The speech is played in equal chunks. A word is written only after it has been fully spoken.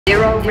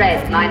0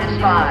 red,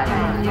 -5.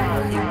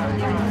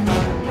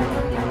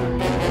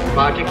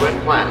 Project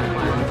went plan.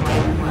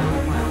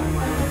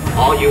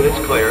 All units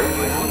clear.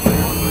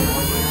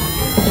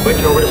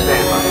 Switch over to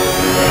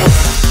standby.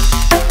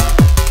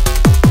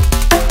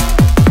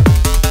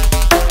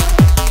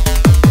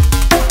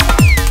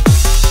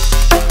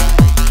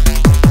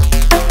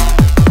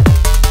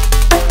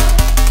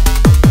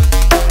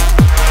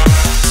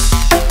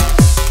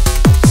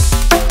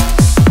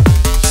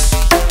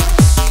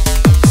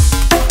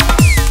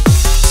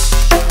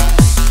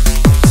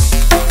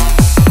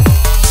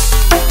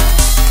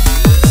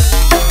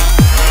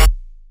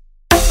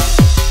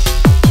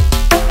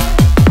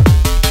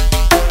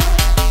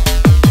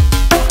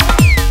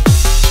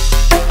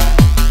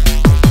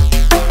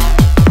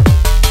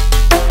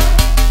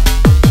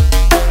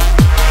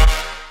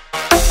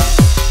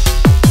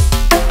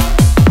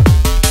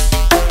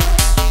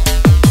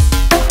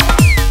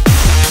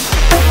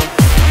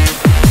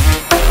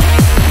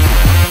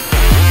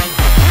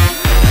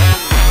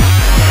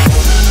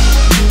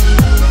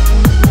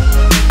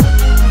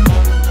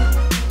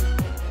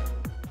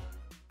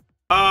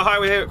 Hi,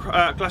 we're here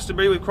at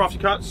Glastonbury with Krafty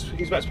Kuts.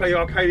 He's about to play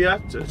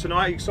Arcadia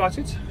tonight. Are you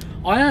excited?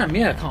 I am,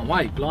 yeah, can't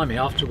wait. Blimey,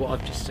 after what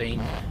I've just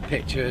seen,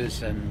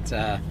 pictures and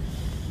the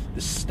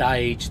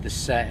stage, the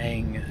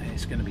setting,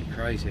 it's going to be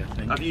crazy, I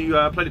think. Have you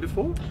played it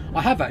before?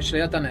 I have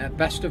actually. I've done it at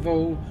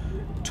Festival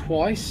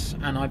twice,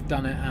 and I've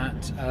done it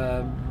at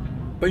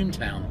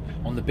Boomtown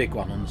on the big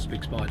one, on the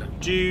Big Spider.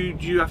 Do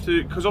you have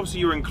to, because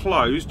obviously you're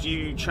enclosed, do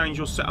you change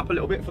your setup a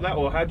little bit for that,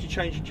 or how do you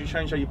change it? Do you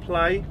change how you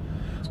play?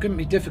 It's going to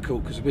be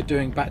difficult because we're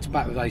doing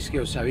back-to-back with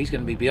A.Skillz, so he's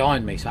going to be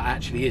behind me, so it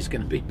actually is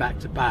going to be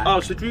back-to-back. Oh,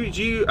 so do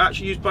you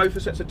actually use both the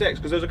sets of decks?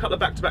 Because there was a couple of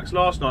back-to-backs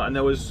last night, and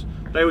they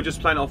were just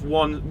playing off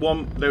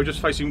one. They were just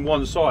facing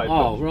one side.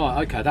 Oh,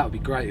 right, okay, that would be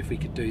great if we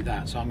could do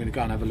that. So I'm going to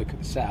go and have a look at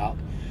the setup.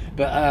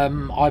 But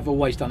I've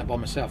always done it by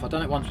myself. I've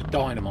done it once with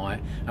Dynamite,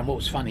 and what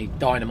was funny,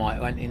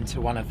 Dynamite went into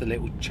one of the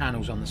little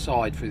channels on the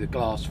side through the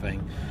glass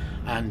thing,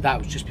 and that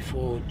was just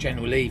before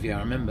General Levy, I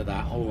remember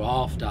that, or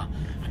after,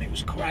 and it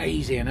was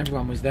crazy, and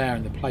everyone was there,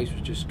 and the place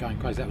was just going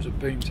crazy. That was at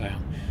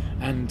Boomtown,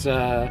 and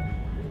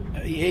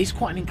it's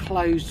quite an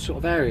enclosed sort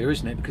of area,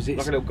 isn't it? Because it's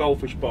like a little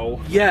goldfish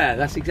bowl. Yeah,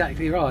 that's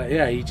exactly right.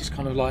 Yeah, you just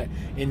kind of like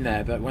in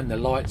there, but when the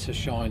lights are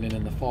shining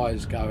and the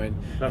fire's going,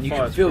 and you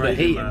can feel the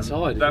heat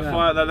inside. That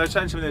fire, they're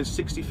saying something. There's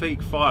 60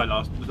 feet fire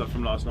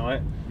from last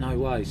night. No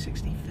way,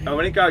 60 feet. And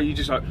when it goes, you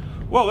just like,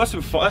 well, that's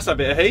a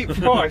bit of heat.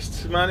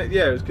 Christ, man,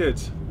 yeah, it was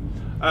good.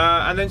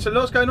 And then, so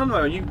lots going on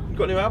though. You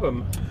got a new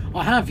album?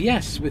 I have,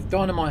 yes, with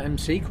Dynamite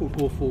MC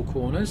called All Four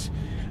Corners,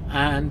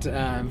 and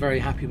I'm very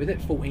happy with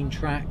it. 14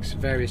 tracks,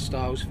 various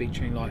styles,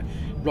 featuring like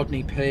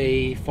Rodney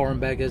P, Foreign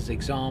Beggars,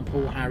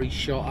 Example, Harry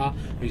Shotter,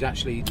 who's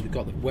actually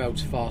got the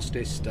world's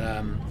fastest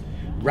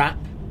rap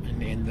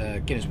in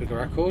the Guinness Book of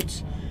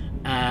Records,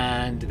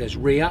 and there's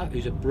Ria,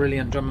 who's a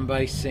brilliant drum and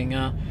bass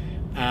singer,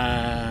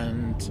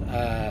 and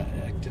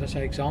did I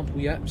say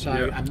Example yet? So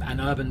yeah. and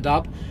Urban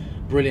Dub,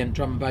 brilliant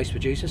drum and bass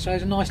producer. So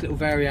there's a nice little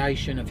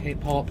variation of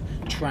hip hop,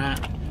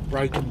 trap,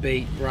 broken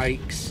beat,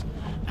 breaks,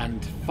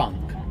 and funk.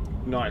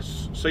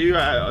 Nice. So you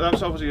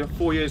that's obviously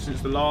 4 years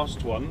since the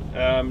last one.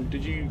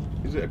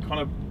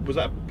 Was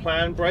that a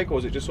planned break, or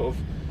was it just sort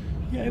of?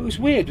 Yeah, it was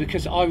weird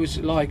because I was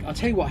like, I'll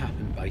tell you what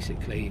happened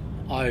basically.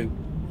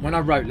 When I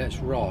wrote Let's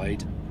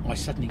Ride, I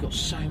suddenly got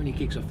so many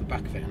gigs off the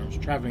back of it, and I was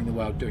travelling the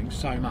world doing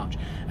so much,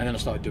 and then I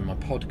started doing my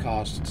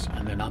podcasts,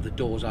 and then other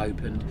doors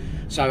opened.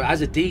 So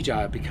as a DJ,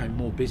 I became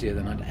more busier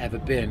than I'd ever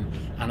been,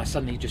 and I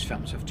suddenly just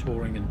felt myself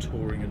touring and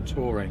touring and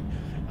touring.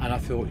 And I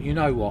thought, you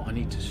know what, I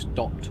need to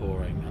stop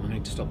touring, and I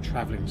need to stop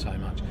travelling so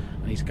much.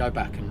 I need to go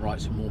back and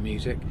write some more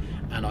music.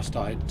 And I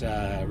started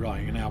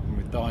writing an album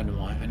with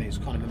Dynamite, and it's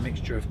kind of a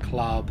mixture of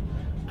club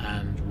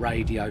and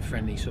radio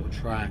friendly sort of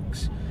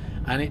tracks,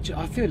 and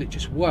I feel it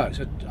just works.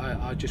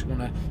 I just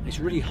want to, it's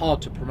really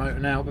hard to promote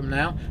an album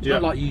now. It's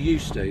not like you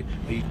used to,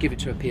 where you'd give it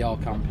to a PR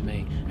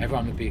company,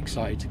 everyone would be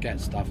excited to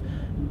get stuff.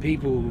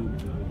 People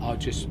are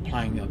just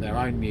playing their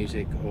own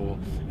music, or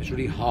it's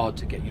really hard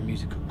to get your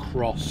music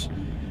across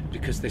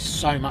because there's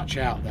so much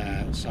out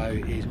there, so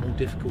it is more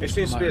difficult. It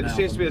seems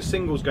to be a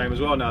singles game as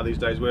well now these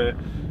days, where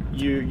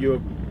you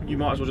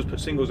might as well just put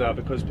singles out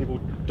because people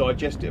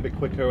digest it a bit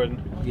quicker,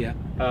 and yeah.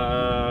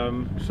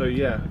 So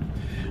yeah.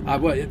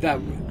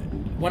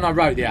 When I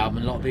wrote the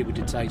album, a lot of people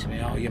did say to me,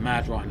 "Oh, you're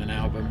mad writing an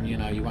album. You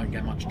know, you won't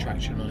get much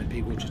traction on it.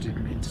 People are just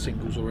into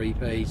singles or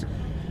EPs."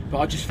 But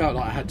I just felt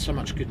like I had so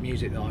much good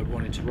music that I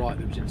wanted to write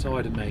that was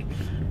inside of me.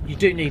 You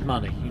do need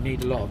money. You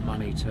need a lot of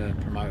money to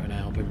promote an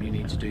album. You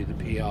need to do the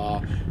PR,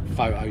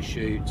 photo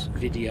shoots,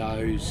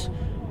 videos,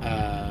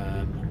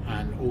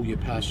 and all your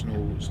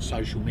personal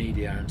social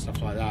media and stuff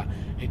like that.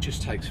 It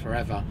just takes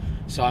forever.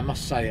 So I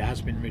must say it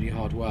has been really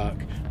hard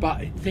work.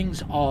 But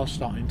things are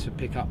starting to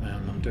pick up now,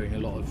 and I'm doing a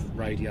lot of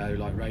radio,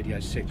 like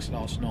Radio 6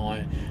 last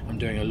night. I'm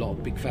doing a lot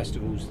of big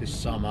festivals this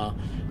summer,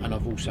 and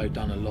I've also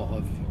done a lot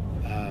of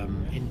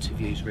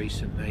interviews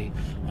recently,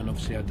 and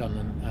obviously I've done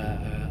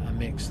a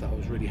mix that I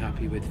was really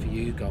happy with for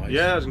you guys.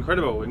 Yeah, it was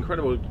incredible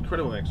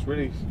mix.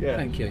 Really, yeah.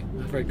 Thank you.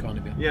 That's very kind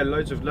of you. Yeah,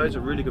 loads of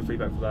really good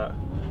feedback for that.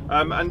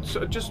 And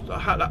so just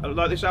how,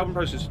 like this album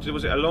process,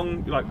 was it a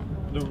long, like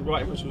the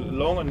writing process was it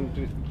long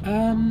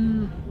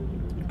and?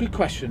 Good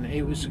question.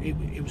 It was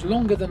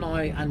longer than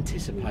I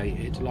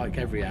anticipated. Like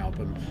every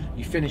album,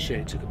 you finish it.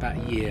 It took about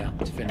a year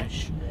to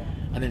finish,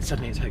 and then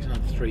suddenly it takes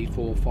another 3,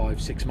 4,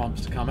 5, 6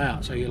 months to come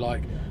out. So you're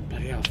like,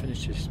 bloody hell, I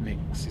finished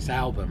this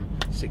album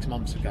 6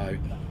 months ago,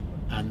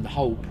 and the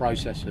whole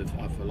process of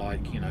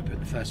like, you know, putting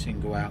the first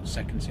single out,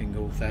 second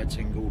single, third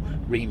single,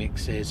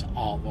 remixes,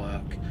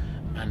 artwork,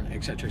 and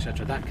etc.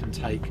 That can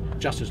take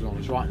just as long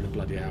as writing the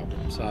bloody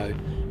album. So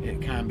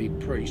it can be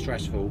pretty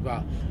stressful,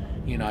 but.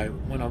 You know,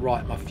 when I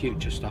write my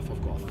future stuff,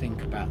 I've got to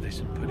think about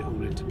this and put it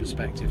all into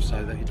perspective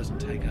so that it doesn't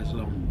take as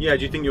long. Yeah,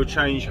 do you think you'll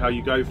change how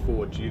you go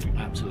forward? Do you?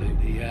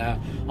 Absolutely, yeah.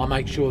 I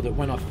make sure that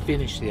when I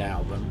finish the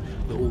album,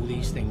 that all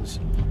these things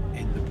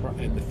in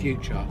the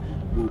future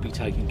will be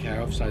taken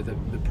care of, so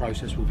that the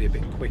process will be a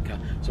bit quicker.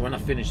 So when I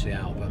finish the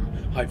album,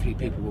 hopefully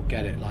people will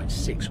get it like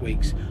 2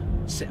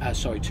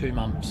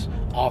 months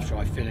after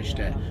I finished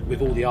it,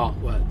 with all the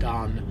artwork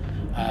done.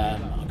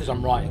 Because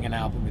I'm writing an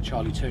album with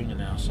Charlie Tuna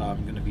now, so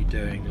I'm going to be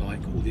doing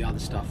like all the other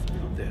stuff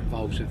that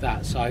involves with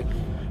that. So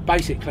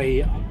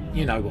basically,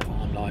 you know what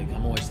I'm like,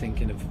 I'm always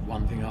thinking of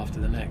one thing after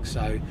the next,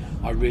 so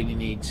I really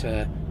need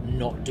to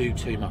not do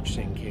too much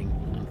thinking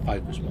and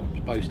focus what I'm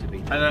supposed to be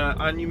doing.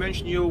 And you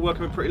mentioned you're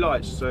working with Pretty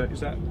Lights, so is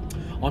that?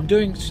 I'm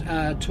doing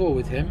a tour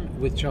with him,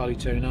 with Charlie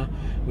Tuna.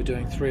 We're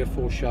doing 3 or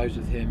 4 shows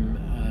with him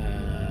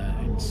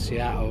in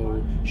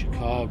Seattle,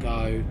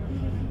 Chicago.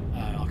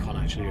 I can't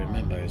actually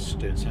remember, it's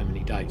doing so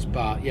many dates,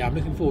 but yeah, I'm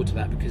looking forward to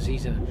that because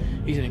he's an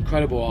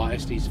incredible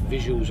artist. His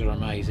visuals are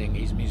amazing,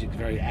 his music's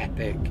very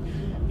epic,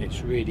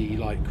 it's really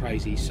like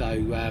crazy, so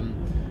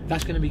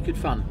that's going to be good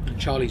fun. And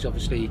Charlie's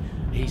obviously,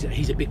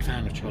 he's a big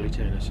fan of Charlie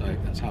Tuna, so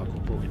that's how I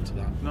got brought into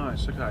that.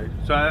 Nice, okay.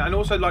 So, and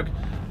also like,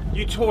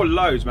 you tour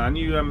loads, man.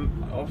 You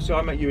obviously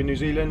I met you in New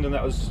Zealand, and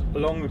that was a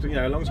long time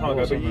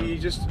ago, but you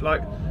just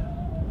like,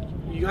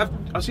 you have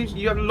a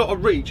lot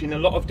of reach in a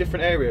lot of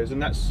different areas, and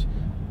that's,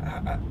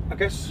 I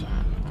guess,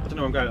 I don't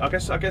know where I'm going. I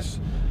guess,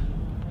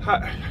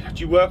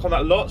 do you work on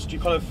that lots? Do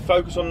you kind of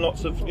focus on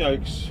lots of, you know?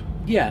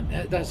 Yeah,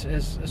 that's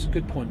a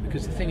good point,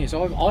 because the thing is,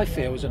 I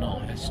feel as an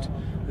artist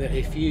that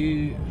if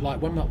you,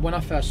 like, when I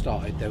first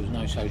started, there was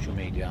no social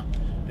media,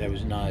 there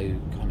was no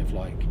kind of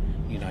like,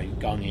 you know, you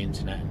go on the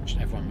internet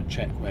and everyone would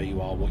check where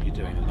you are, what you're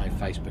doing. There's no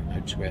Facebook,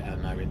 no Twitter,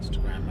 no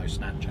Instagram, no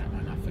Snapchat, no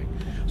nothing.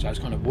 So it's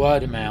kind of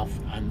word of mouth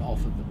and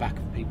off of the back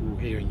of people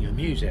hearing your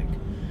music,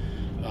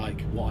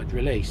 like what I'd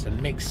released,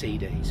 and mix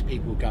CDs.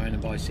 People would go in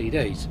and buy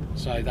CDs,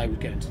 so they would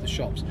get into the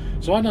shops.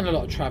 So I'd done a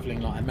lot of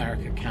travelling, like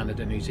America,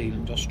 Canada, New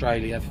Zealand,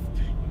 Australia,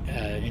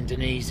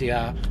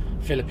 Indonesia,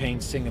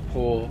 Philippines,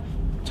 Singapore,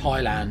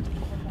 Thailand.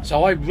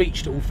 So I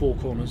reached all 4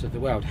 corners of the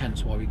world,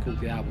 hence why we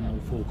called the album All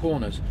 4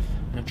 Corners.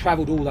 And I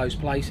travelled all those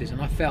places,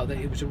 and I felt that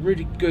it was a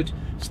really good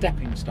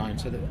stepping stone,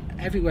 so that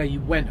everywhere you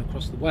went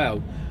across the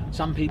world,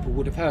 some people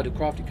would have heard of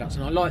Krafty Kuts.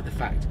 And I like the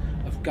fact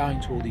of going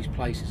to all these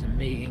places and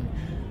meeting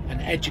and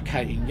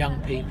educating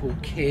young people,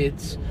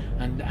 kids,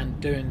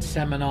 and doing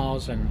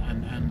seminars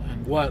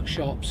and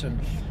workshops, and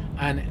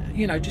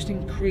you know, just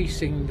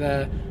increasing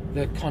the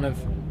kind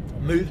of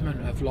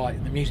movement of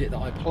like the music that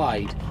I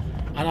played.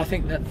 And I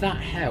think that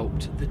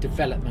helped the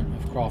development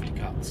of Krafty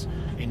Kuts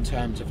in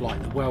terms of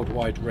like the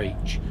worldwide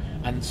reach.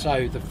 And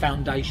so the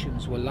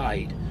foundations were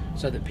laid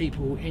so that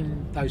people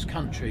in those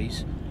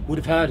countries would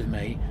have heard of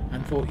me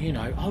and thought, you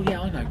know, oh yeah,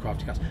 I know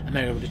Krafty Kuts, and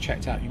then they would have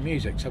checked out your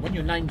music. So when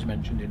your name's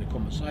mentioned in a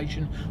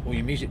conversation, or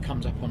your music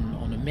comes up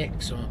on a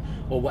mix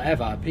or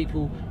whatever,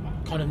 people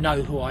kind of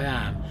know who I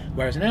am.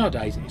 Whereas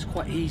nowadays it's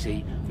quite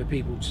easy for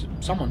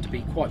someone to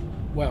be quite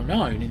well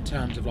known in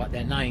terms of like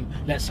their name,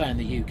 let's say in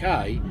the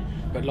UK,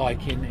 but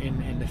like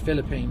in the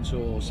Philippines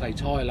or say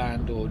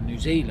Thailand or New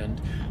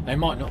Zealand, they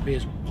might not be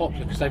as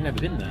popular because they've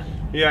never been there.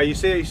 Yeah, I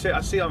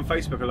see on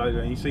Facebook a load,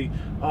 and you see,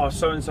 oh,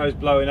 so and so's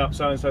blowing up,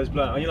 so and so's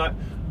blowing up, and you're like,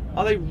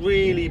 are they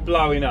really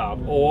blowing up,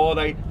 or are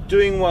they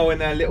doing well in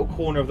their little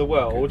corner of the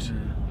world,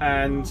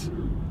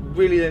 and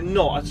really they're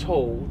not at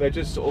all? They're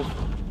just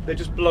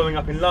blowing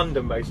up in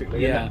London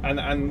basically. Yeah.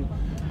 And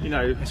you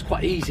know, it's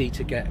quite easy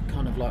to get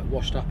kind of like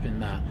washed up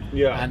in that.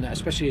 Yeah. And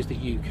especially as the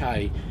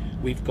UK,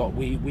 we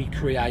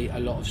create a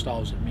lot of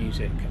styles of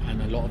music and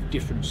a lot of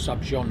different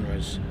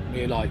subgenres.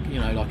 We're like, you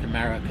know, like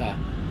America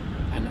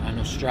and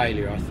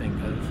Australia, I think,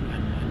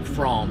 and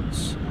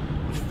France,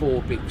 the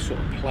 4 big sort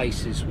of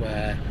places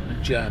where,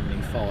 and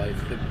Germany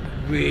 5, that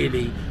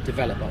really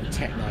develop like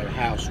techno,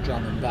 house,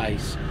 drum and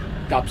bass,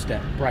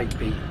 dubstep,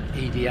 breakbeat,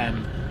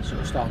 EDM sort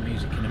of style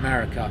music in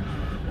America.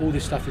 All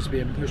this stuff is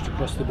being pushed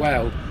across the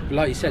world. But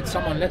like you said,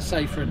 someone, let's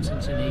say for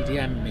instance in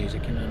EDM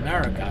music in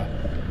America,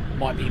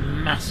 might be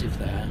massive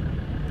there,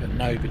 but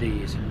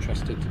nobody is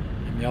interested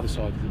in the other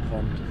side of the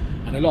pond.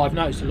 And I've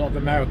noticed a lot of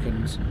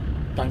Americans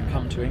don't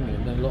come to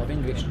England, and a lot of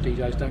English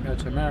DJs don't go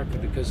to America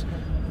because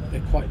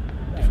they're quite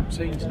different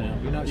scenes now.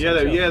 You know, Yeah,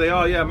 they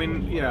are. Yeah, I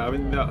mean,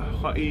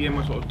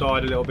 EDM sort of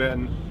died a little bit,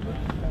 and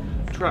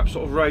trap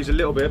sort of raised a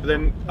little bit. But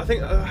then I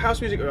think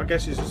house music, I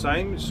guess, is the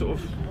same. It's sort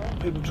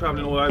of people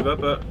travelling all over.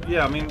 But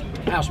yeah, I mean,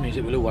 house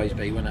music will always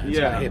be, when it's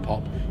like hip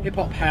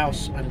hop,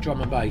 house, and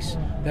drum and bass.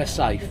 They're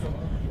safe.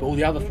 But all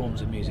the other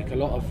forms of music, a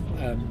lot of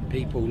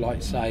people,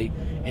 like say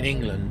in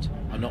England,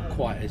 are not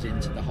quite as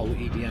into the whole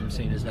EDM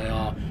scene as they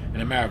are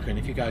in America. And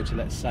if you go to,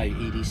 let's say,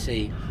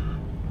 EDC,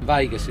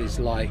 Vegas is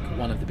like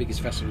one of the biggest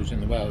festivals in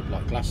the world,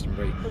 like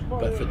Glastonbury,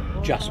 but for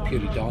just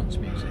purely dance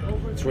music.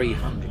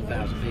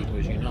 300,000 people,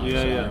 as you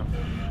know.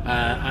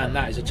 And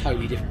that is a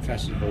totally different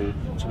festival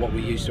to what we're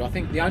used to. I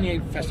think the only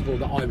festival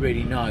that I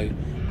really know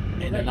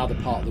in another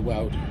part of the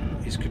world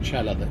is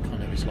Coachella, that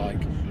kind of is like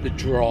the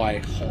dry,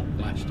 hot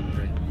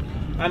Glastonbury.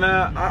 And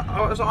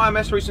I was at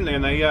IMS recently,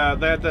 and they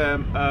had their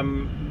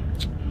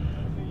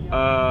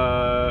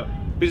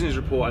business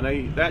report,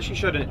 and they actually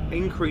showed an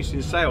increase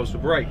in sales for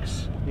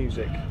breaks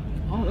music.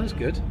 Oh, that's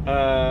good.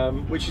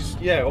 Which is,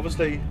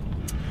 obviously.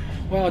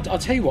 Well, I'll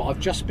tell you what, I've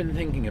just been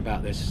thinking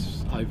about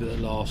this over the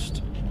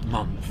last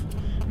month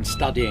and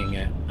studying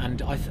it,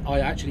 and I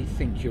actually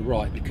think you're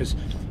right, because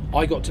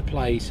I got to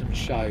play some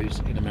shows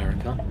in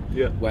America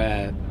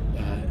where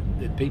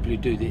the people who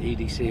do the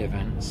EDC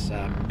events,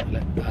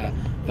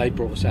 they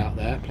brought us out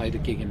there, played a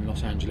gig in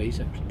Los Angeles,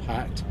 it was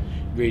packed,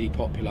 really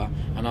popular,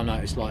 and I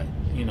noticed, like,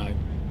 you know,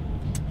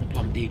 the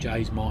Plum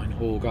DJs, Martin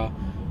Horger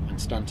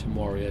and Stanton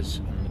Warriors,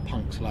 and the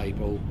Punks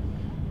label,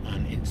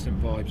 and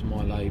Instant Vibes,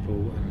 my label,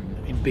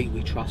 and in Beat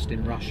We Trust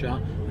in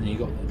Russia, and then you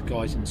got the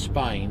guys in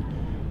Spain.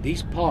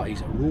 These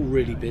parties are all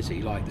really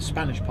busy. Like the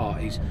Spanish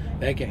parties,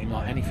 they're getting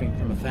like anything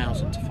from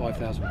 1,000 to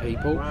 5,000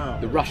 people. Wow.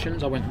 The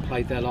Russians, I went and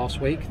played there last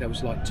week. There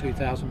was like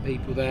 2,000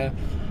 people there,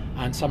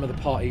 and some of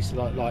the parties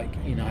like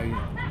you know,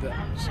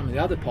 that some of the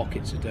other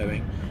pockets are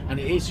doing. And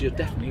it is, you're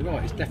definitely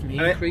right. It's definitely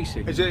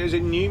increasing. Is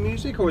it new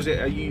music, or is it?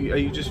 Are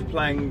you just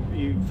playing?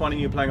 You finding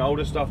you're playing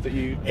older stuff that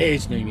you? It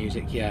is new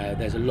music. Yeah,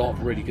 there's a lot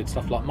of really good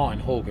stuff. Like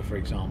Martin Horger, for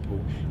example,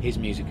 his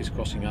music is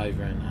crossing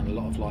over, and a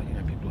lot of, like, you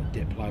know, people like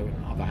Diplo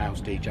and other house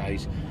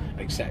DJs,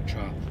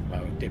 etc.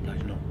 Well,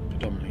 Diplo's not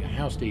predominantly a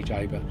house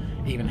DJ, but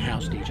even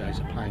house DJs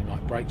are playing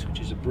like breaks,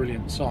 which is a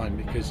brilliant sign,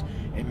 because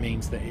it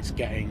means that it's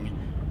getting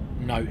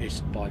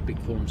noticed by big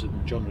forms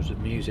and genres of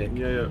music.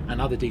 And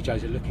other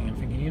DJs are looking and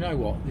thinking, you know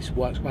what, this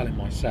works well in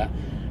my set.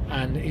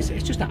 And it's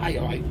just an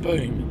 808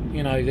 boom.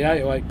 You know, the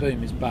 808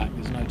 boom is back.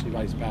 There's no two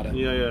ways about it.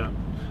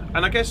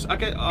 And I guess I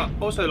get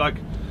also, like,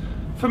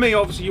 for me,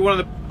 obviously you're one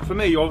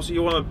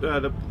of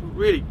the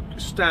really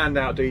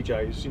standout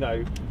DJs. You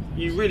know,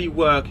 you really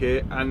work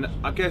it, and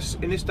I guess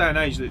in this day and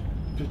age, that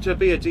to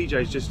be a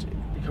DJ is just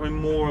becoming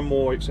more and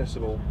more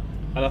accessible.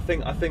 And I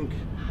think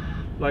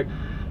like,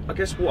 I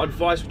guess what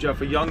advice would you have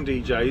for young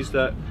DJs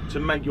that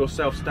to make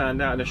yourself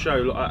stand out in a show,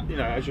 like, you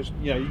know, as just,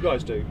 you know, you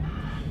guys do?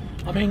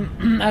 I mean,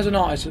 as an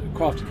artist at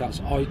Krafty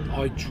Kuts,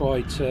 I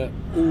try to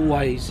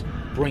always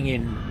bring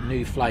in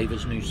new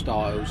flavours, new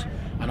styles,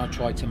 and I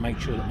try to make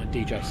sure that my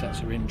DJ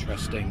sets are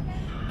interesting.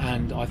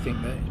 And I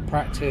think that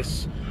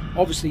practice,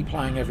 obviously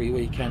playing every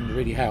weekend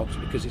really helps,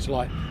 because it's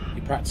like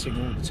you're practicing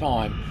all the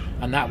time.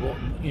 And that, what,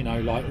 you know,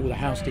 like all the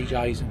house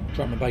DJs and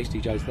drum and bass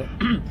DJs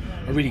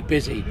that are really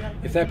busy,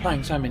 if they're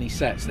playing so many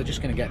sets, they're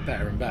just going to get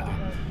better and better.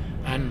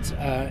 And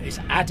it's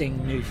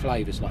adding new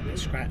flavours, like the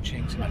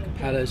scratching, some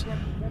acapellas,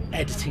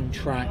 editing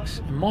tracks.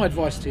 And my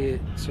advice to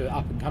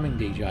up and coming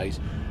DJs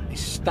is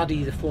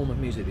study the form of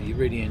music that you're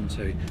really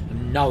into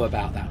and know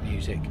about that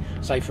music.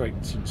 Say, for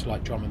instance,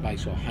 like drum and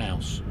bass or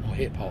house or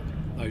hip hop,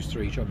 those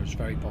three genres are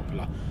very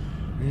popular.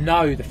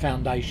 Know the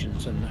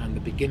foundations and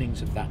the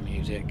beginnings of that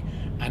music,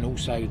 and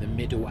also the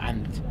middle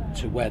and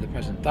to where the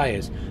present day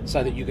is,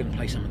 so that you can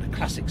play some of the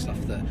classic stuff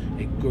that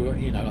it grew,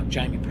 you know, like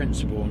Jamie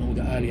Principle and all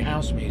the early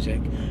house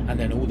music, and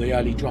then all the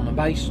early drum and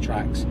bass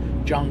tracks,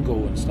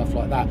 jungle and stuff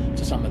like that,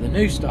 to some of the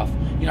new stuff.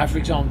 You know, for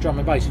example, drum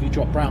and bass, if you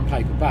drop Brown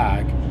Paper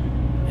Bag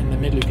in the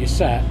middle of your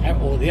set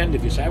or at the end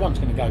of your set, everyone's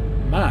going to go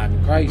mad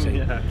and crazy,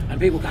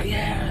 and people go,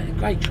 yeah,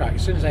 great track.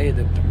 As soon as they hear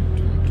the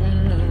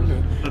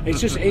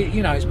it's just,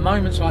 you know, it's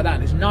moments like that,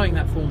 and it's knowing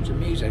that forms of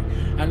music.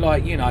 And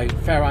like, you know,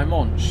 Pharaoh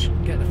Monch,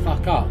 get the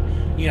fuck up.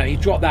 You know, you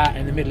drop that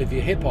in the middle of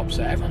your hip hop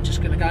set, everyone's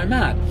just going to go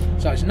mad.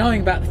 So it's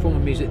knowing about the form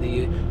of music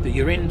that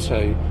you're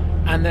into,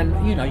 and then,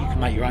 you know, you can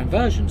make your own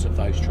versions of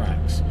those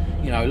tracks.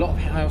 You know, a lot of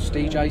house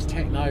DJs,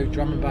 techno,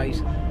 drum and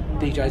bass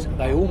DJs,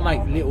 they all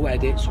make little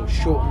edits or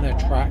shorten their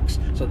tracks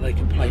so that they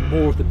can play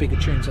more of the bigger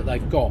tunes that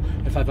they've got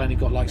if they've only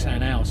got, like, say,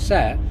 an hour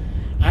set.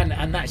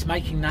 And that's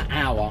making that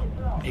hour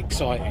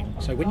exciting.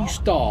 So when you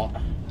start,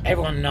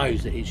 everyone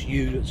knows that it's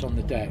you that's on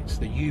the decks,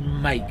 that you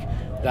make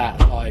that,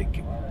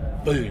 like,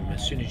 boom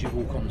as soon as you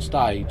walk on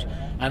stage,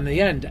 and the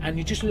end, and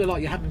you just look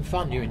like you're having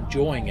fun, you're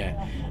enjoying it.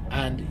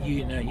 And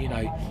you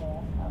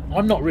know,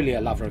 I'm not really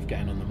a lover of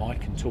getting on the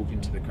mic and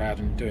talking to the crowd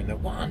and doing the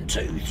 1,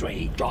 2,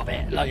 3, drop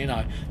it, like, you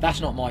know, that's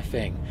not my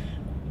thing.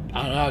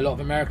 I know a lot of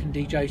American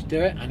DJs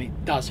do it, and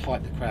it does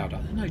hype the crowd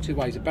up. There's no two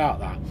ways about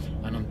that,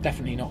 and I'm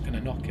definitely not going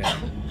to knock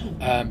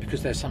it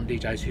because there's some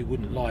DJs who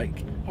wouldn't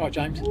like. All right,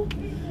 James.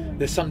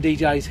 There's some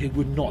DJs who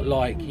would not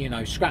like, you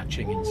know,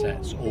 scratching in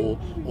sets or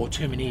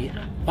too many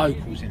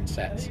vocals in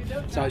sets.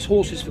 So it's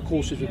horses for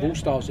courses with all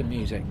styles of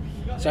music.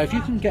 So if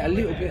you can get a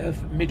little bit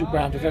of middle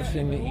ground of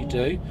everything that you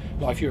do,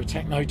 like if you're a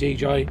techno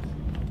DJ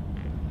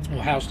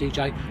or house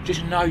DJ,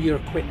 just know your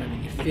equipment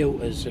and your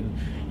filters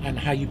and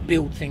how you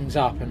build things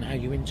up and how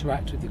you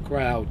interact with the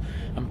crowd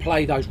and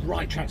play those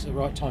right tracks at the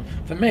right time.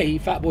 For me,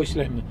 Fatboy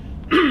Slim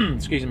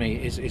excuse me,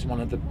 is one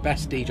of the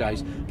best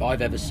DJs that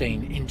I've ever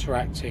seen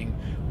interacting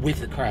with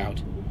the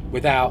crowd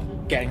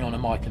without getting on a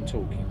mic and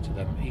talking to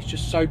them. He's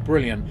just so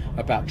brilliant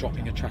about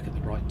dropping a track at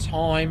the right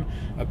time,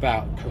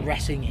 about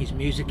caressing his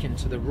music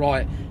into the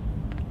right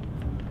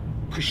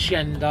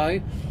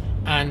crescendo,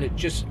 and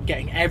just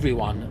getting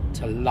everyone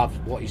to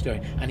love what he's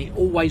doing. And he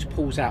always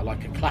pulls out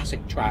like a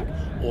classic track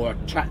or a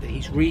track that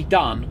he's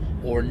redone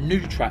or a new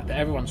track that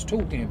everyone's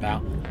talking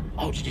about.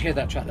 Oh, did you hear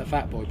that track that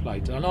Fatboy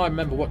played? And I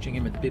remember watching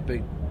him at the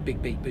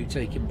Big Beat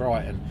Boutique in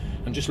Brighton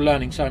and just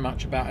learning so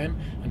much about him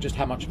and just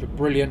how much of a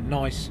brilliant,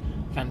 nice,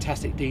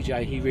 fantastic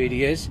DJ he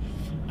really is.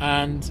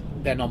 And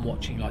then I'm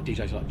watching like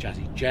DJs like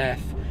Jazzy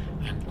Jeff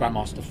and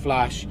Grandmaster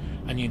Flash,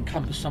 and you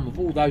encompass some of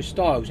all those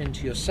styles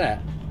into your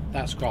set.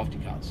 That's Krafty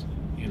Kuts,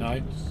 you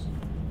know.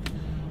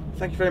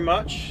 Thank you very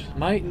much,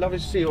 mate. Lovely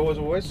to see you as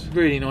always.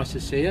 Really nice to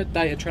see you.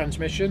 Data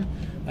transmission,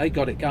 they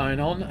got it going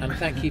on, and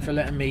thank you for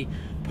letting me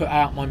put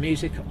out my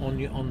music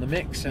on the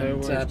mix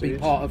and be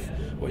part of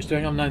what he's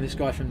doing. I've known this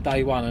guy from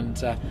day one,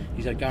 and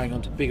he's going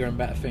on to bigger and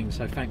better things.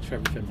 So thanks for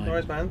everything, mate. No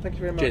worries, man. Thank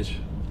you very much. Cheers.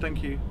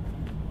 Thank you.